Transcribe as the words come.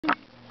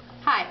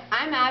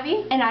I'm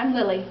Abby. And I'm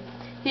Lily.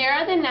 Here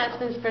are the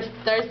announcements for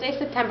Thursday,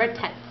 September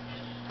 10th.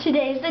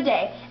 Today is the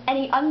day.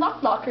 Any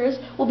unlocked lockers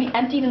will be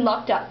emptied and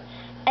locked up.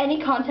 Any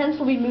contents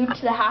will be moved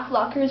to the half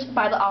lockers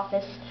by the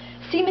office.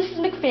 See Mrs.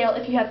 McPhail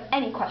if you have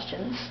any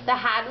questions. The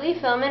Hadley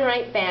Film and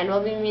Write Band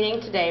will be meeting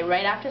today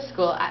right after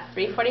school at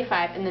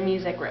 3:45 in the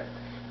music room,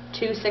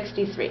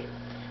 263.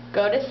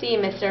 Go to see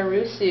Mr.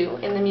 Rousseau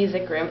in the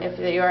music room if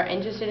you are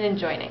interested in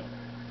joining.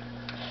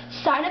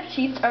 Sign-up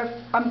sheets are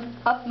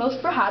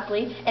upmost for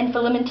Hadley and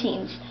for Lemon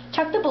Teens.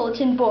 Check the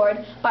bulletin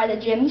board by the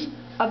gyms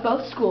of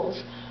both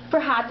schools. For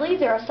Hadley,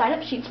 there are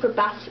sign-up sheets for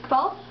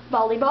basketball,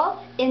 volleyball,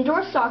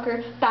 indoor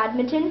soccer,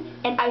 badminton,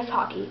 and ice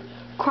hockey.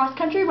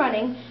 Cross-country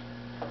running.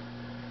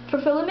 For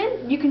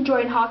Philemon, you can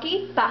join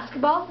hockey,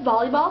 basketball,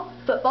 volleyball,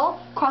 football,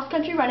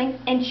 cross-country running,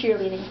 and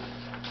cheerleading.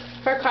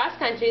 For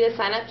cross-country, the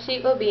sign-up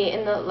sheet will be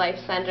in the Life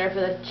Center.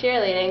 For the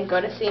cheerleading, go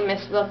to see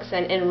Miss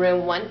Wilkson in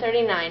room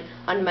 139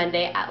 on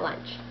Monday at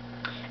lunch.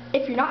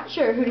 If you're not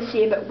sure who to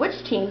see about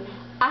which team,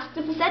 ask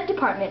the phys ed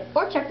department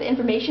or check the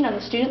information on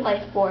the Student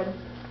Life Board.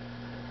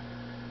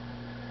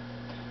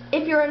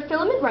 If you're a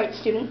Filament Rights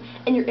student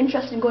and you're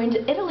interested in going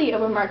to Italy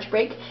over March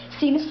break,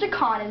 see Mr.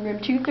 Khan in room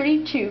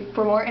 232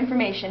 for more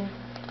information.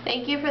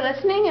 Thank you for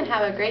listening and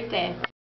have a great day.